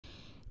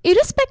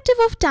Irrespective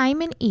of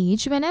time and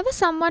age, whenever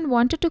someone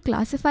wanted to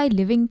classify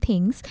living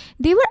things,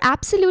 they were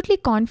absolutely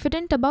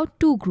confident about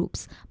two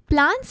groups,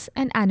 plants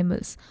and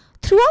animals.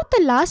 Throughout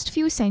the last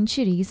few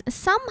centuries,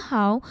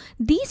 somehow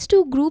these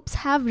two groups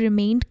have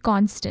remained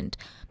constant.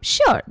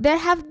 Sure, there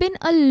have been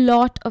a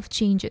lot of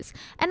changes,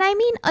 and I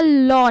mean a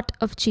lot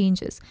of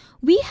changes.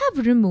 We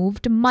have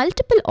removed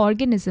multiple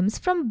organisms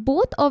from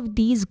both of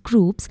these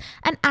groups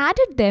and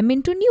added them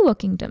into newer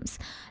kingdoms,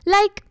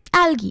 like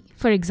algae,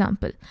 for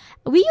example.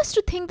 We used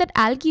to think that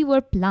algae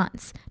were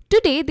plants.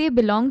 Today they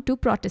belong to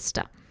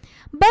Protista.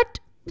 But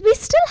we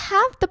still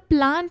have the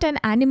plant and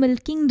animal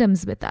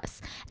kingdoms with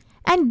us,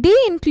 and they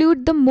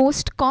include the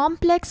most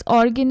complex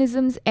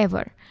organisms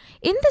ever.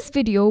 In this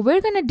video,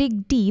 we're going to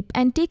dig deep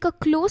and take a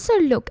closer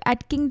look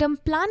at Kingdom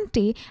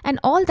Plantae and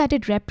all that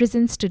it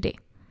represents today.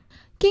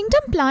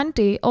 Kingdom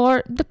Plantae,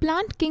 or the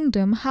plant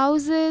kingdom,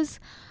 houses,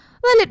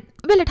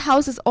 it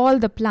houses all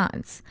the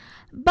plants.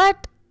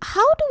 But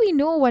how do we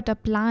know what a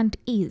plant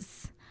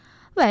is?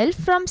 Well,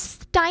 from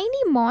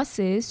tiny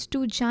mosses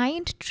to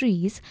giant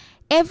trees,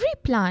 every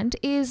plant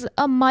is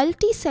a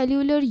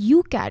multicellular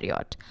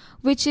eukaryote,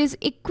 which is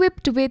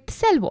equipped with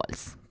cell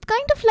walls,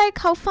 kind of like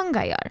how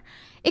fungi are.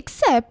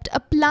 Except a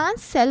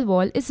plant's cell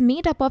wall is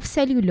made up of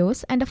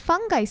cellulose and a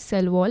fungi's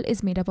cell wall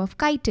is made up of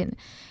chitin.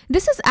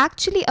 This is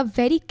actually a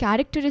very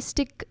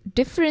characteristic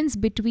difference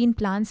between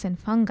plants and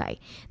fungi,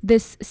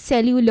 this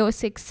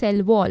cellulosic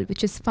cell wall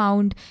which is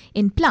found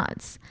in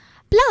plants.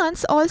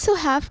 Plants also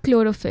have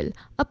chlorophyll,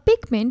 a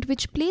pigment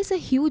which plays a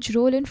huge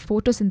role in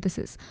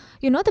photosynthesis.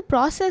 The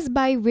process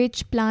by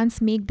which plants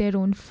make their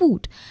own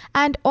food.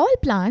 And all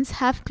plants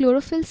have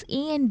chlorophylls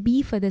A and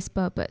B for this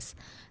purpose.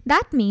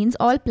 That means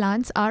all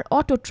plants are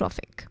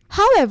autotrophic.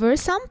 However,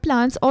 some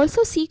plants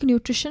also seek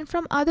nutrition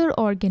from other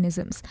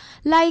organisms,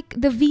 like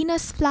the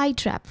Venus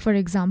flytrap, for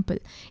example.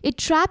 It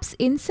traps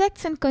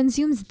insects and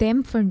consumes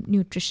them for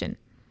nutrition.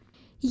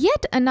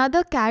 Yet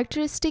another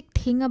characteristic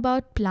thing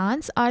about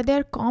plants are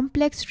their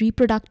complex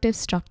reproductive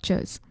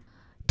structures.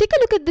 Take a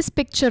look at this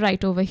picture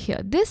right over here.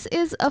 This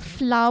is a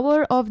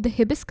flower of the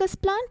hibiscus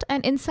plant,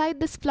 and inside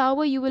this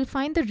flower you will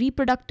find the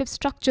reproductive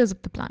structures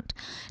of the plant.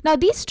 Now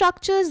these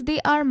structures, they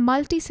are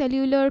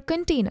multicellular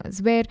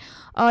containers where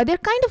they're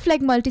kind of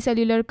like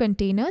multicellular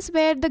containers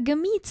where the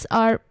gametes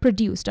are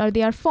produced or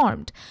they are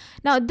formed.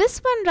 Now this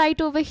one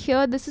right over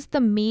here, this is the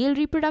male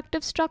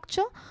reproductive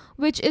structure,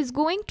 which is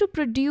going to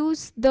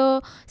produce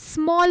the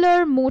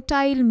smaller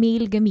motile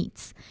male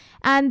gametes.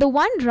 And the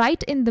one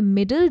right in the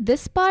middle,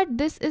 this part,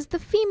 this is the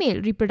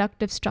female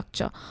reproductive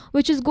structure,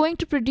 which is going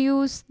to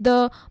produce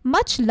the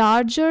much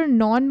larger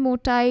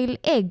non-motile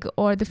egg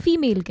or the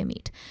female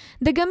gamete.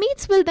 The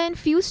gametes will then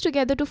fuse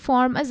together to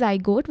form a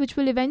zygote, which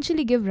will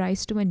eventually give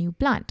rise to a new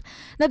plant.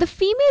 Now the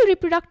female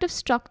reproductive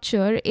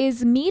structure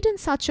is made in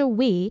such a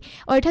way,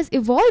 or it has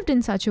evolved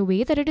in such a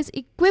way, that it is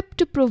equipped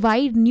to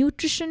provide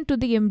nutrition to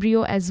the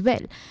embryo as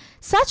well.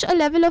 Such a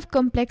level of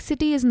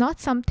complexity is not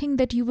something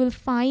that you will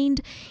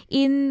find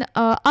in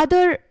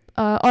other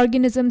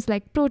organisms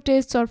like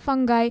protists or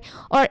fungi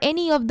or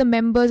any of the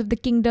members of the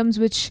kingdoms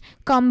which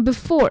come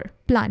before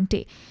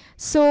Plantae.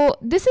 So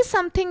this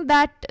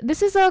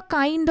is a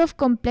kind of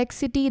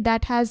complexity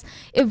that has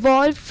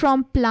evolved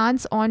from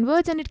plants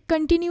onwards, and it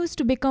continues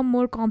to become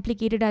more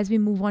complicated as we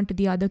move on to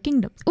the other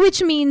kingdoms,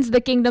 which means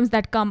the kingdoms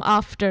that come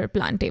after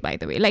Plantae, by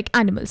the way, like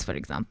animals, for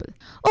example.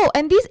 Oh,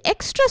 and these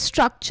extra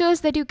structures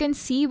that you can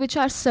see which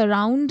are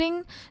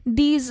surrounding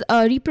these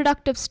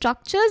reproductive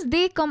structures,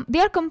 they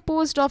are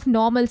composed of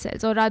normal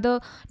cells, or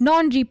rather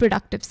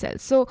non-reproductive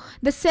cells. So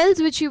the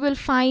cells which you will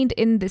find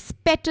in this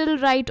petal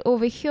right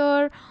over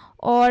here,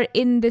 or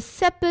in this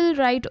sepal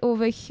right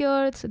over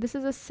here. So this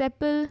is a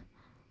sepal.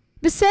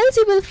 The cells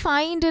you will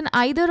find in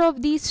either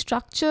of these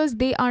structures,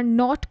 they are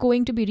not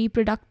going to be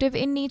reproductive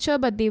in nature,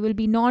 but they will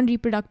be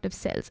non-reproductive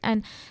cells.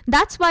 And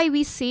that's why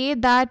we say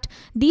that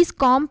these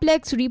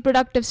complex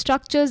reproductive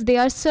structures, they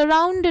are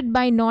surrounded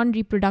by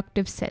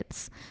non-reproductive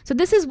cells. So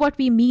this is what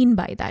we mean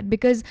by that,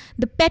 because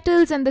the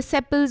petals and the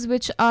sepals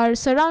which are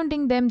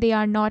surrounding them, they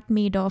are not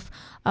made of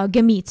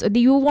gametes.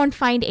 You won't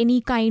find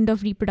any kind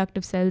of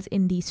reproductive cells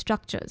in these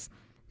structures.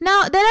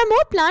 Now, there are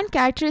more plant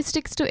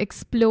characteristics to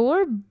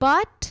explore,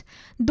 but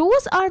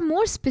those are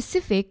more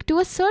specific to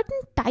a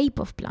certain type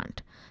of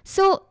plant.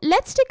 So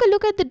let's take a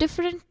look at the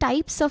different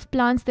types of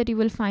plants that you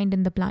will find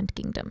in the plant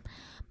kingdom.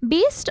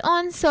 Based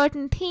on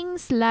certain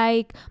things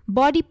like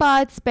body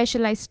parts,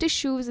 specialized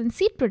tissues, and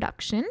seed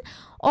production,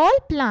 all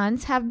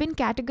plants have been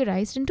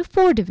categorized into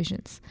 4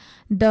 divisions: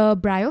 the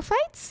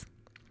Bryophytes,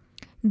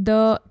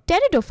 the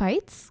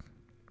Pteridophytes,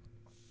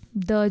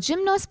 the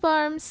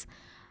Gymnosperms,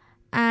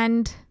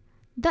 and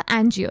the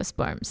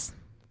Angiosperms.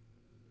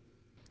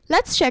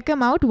 Let's check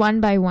them out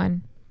one by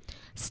one.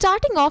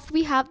 Starting off,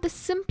 we have the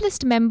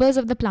simplest members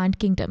of the plant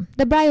kingdom,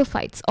 the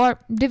Bryophytes, or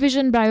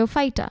division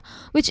Bryophyta,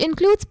 which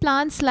includes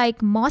plants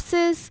like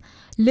mosses,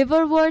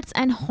 liverworts,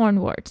 and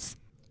hornworts.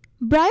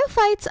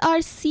 Bryophytes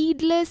are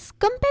seedless,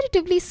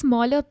 comparatively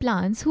smaller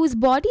plants whose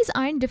bodies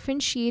aren't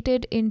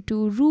differentiated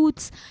into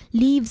roots,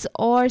 leaves,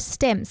 or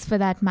stems for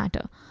that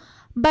matter.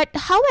 But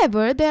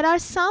however, there are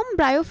some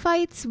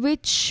bryophytes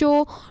which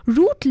show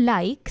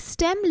root-like,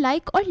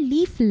 stem-like or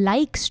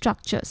leaf-like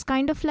structures,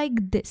 kind of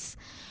like this.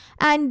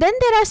 And then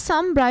there are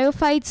some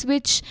bryophytes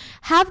which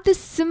have this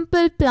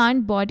simple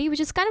plant body, which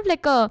is kind of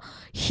like a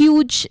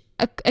huge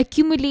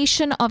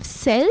accumulation of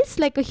cells,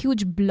 like a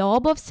huge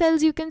blob of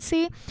cells, you can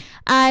say.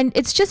 And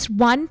it's just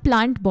one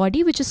plant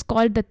body, which is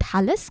called the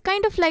thallus,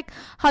 kind of like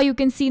how you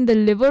can see in the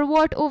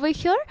liverwort over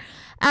here.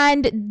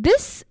 And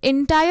this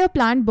entire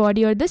plant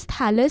body, or this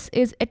thallus,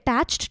 is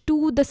attached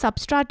to the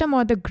substratum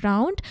or the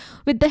ground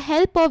with the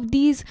help of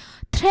these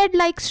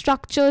thread-like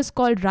structures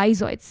called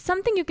rhizoids.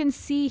 Something you can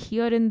see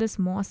here in this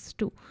moss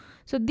too.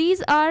 So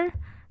these are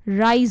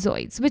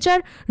rhizoids, which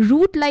are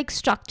root-like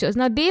structures.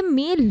 Now they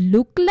may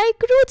look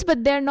like roots,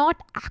 but they're not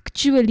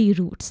actually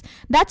roots.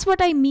 That's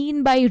what I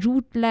mean by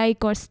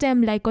root-like or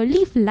stem-like or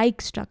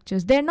leaf-like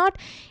structures. They're not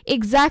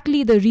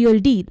exactly the real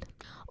deal.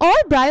 All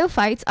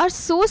bryophytes are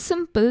so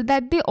simple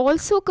that they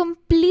also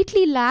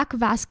completely lack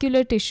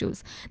vascular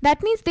tissues.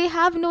 That means they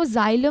have no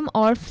xylem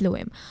or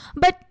phloem.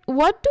 But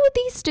what do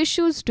these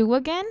tissues do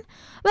again?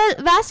 Well,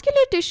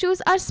 vascular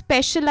tissues are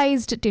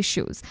specialized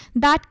tissues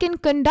that can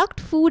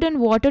conduct food and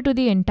water to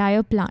the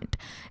entire plant.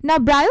 Now,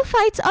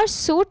 bryophytes are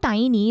so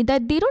tiny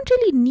that they don't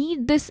really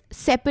need this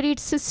separate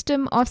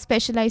system of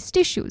specialized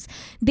tissues.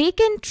 They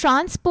can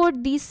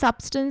transport these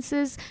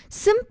substances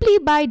simply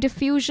by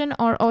diffusion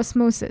or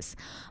osmosis.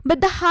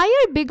 But the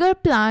higher, bigger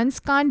plants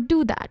can't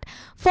do that.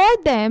 For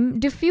them,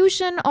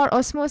 diffusion or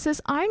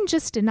osmosis aren't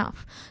just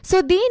enough.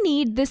 So they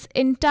need this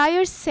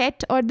entire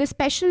set, or the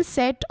special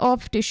set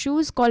of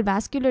tissues called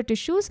vascular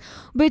tissues,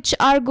 which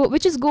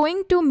is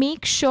going to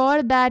make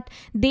sure that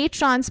they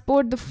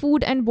transport the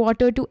food and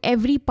water to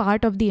every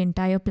part of the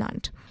entire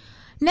plant.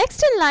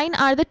 Next in line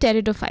are the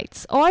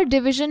pteridophytes or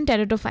division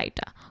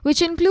Pteridophyta,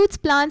 which includes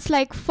plants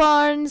like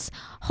ferns,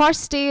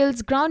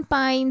 horsetails, ground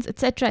pines,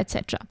 etc.,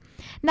 etc.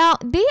 Now,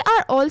 they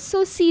are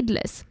also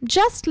seedless,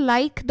 just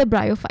like the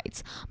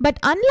bryophytes. But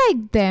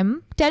unlike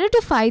them,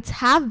 pteridophytes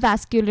have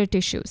vascular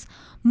tissues.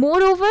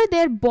 Moreover,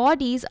 their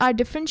bodies are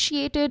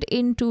differentiated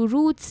into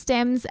roots,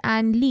 stems,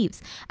 and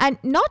leaves. And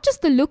not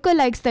just the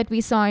lookalikes that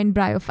we saw in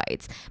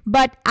bryophytes,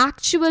 but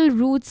actual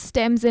roots,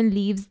 stems, and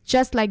leaves,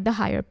 just like the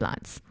higher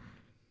plants.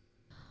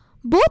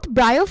 Both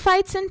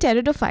bryophytes and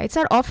pteridophytes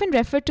are often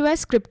referred to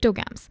as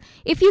cryptogams.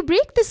 If you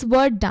break this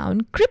word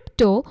down,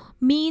 crypto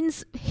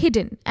means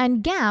hidden,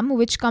 and gam,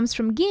 which comes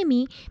from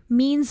gamy,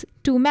 means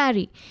to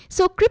marry.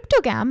 So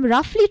cryptogam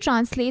roughly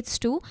translates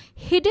to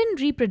hidden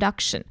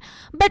reproduction.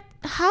 But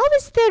how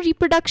is their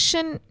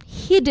reproduction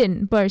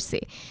hidden per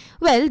se?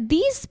 Well,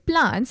 these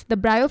plants, the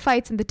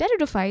bryophytes and the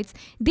pteridophytes,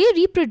 they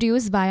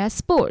reproduce via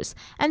spores.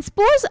 And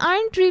spores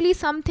aren't really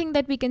something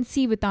that we can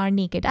see with our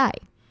naked eye.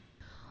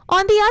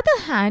 On the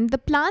other hand, the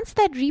plants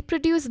that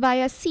reproduce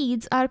via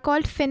seeds are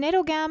called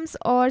phanerogams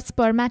or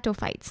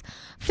spermatophytes.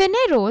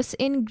 Phaneros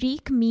in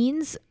Greek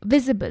means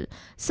visible.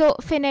 So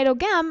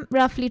phanerogam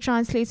roughly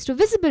translates to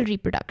visible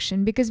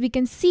reproduction because we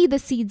can see the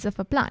seeds of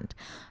a plant.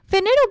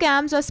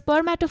 Phanerogams or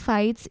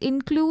spermatophytes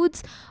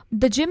includes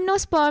the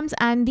gymnosperms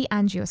and the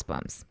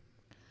angiosperms.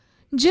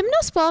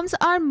 Gymnosperms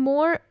are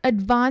more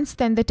advanced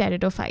than the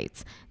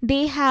pteridophytes.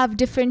 They have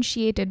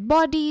differentiated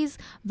bodies,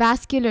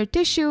 vascular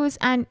tissues,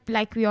 and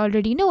like we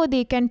already know,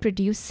 they can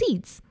produce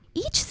seeds.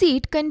 Each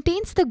seed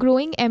contains the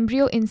growing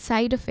embryo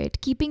inside of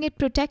it, keeping it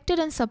protected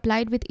and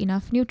supplied with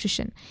enough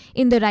nutrition.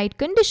 In the right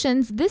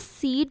conditions, this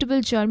seed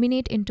will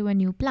germinate into a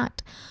new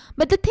plant.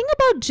 But the thing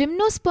about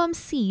gymnosperm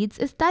seeds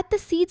is that the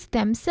seeds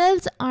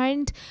themselves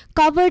aren't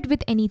covered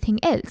with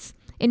anything else.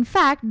 In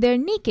fact, they're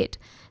naked.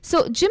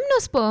 So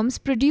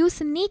gymnosperms produce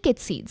naked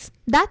seeds.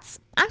 That's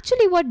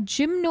actually what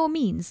gymno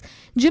means.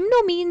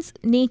 Gymno means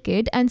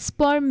naked and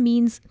sperm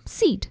means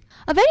seed.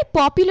 A very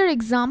popular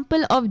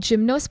example of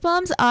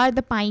gymnosperms are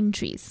the pine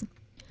trees.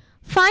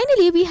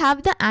 Finally, we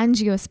have the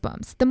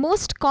angiosperms, the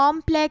most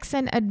complex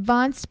and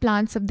advanced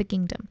plants of the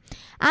kingdom.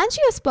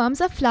 Angiosperms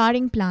are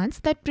flowering plants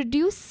that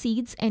produce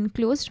seeds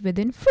enclosed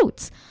within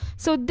fruits.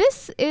 So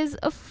this is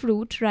a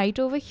fruit right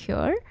over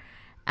here,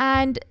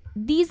 and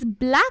these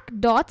black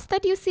dots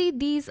that you see,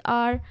 these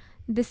are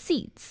the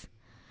seeds.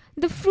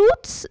 The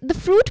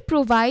fruit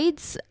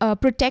provides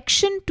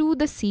protection to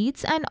the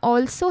seeds and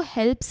also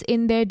helps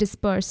in their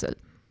dispersal.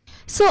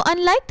 So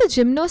unlike the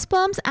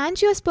gymnosperms,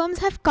 angiosperms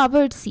have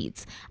covered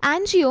seeds.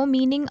 Angio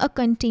meaning a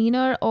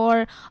container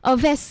or a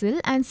vessel,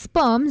 and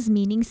sperms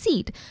meaning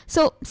seed.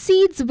 So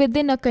seeds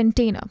within a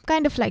container,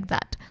 kind of like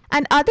that.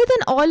 And other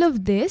than all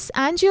of this,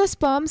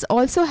 angiosperms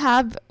also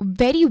have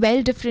very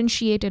well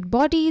differentiated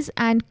bodies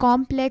and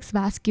complex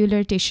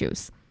vascular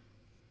tissues.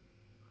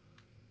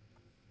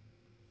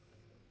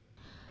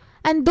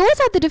 And those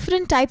are the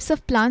different types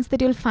of plants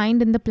that you'll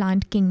find in the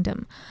plant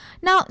kingdom.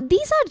 Now,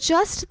 these are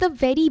just the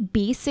very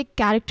basic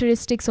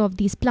characteristics of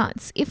these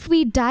plants. If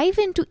we dive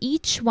into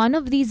each one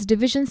of these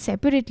divisions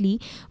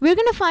separately, we're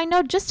going to find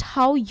out just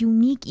how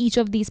unique each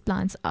of these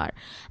plants are.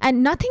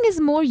 And nothing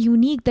is more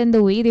unique than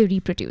the way they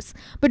reproduce.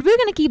 But we're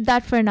going to keep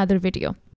that for another video.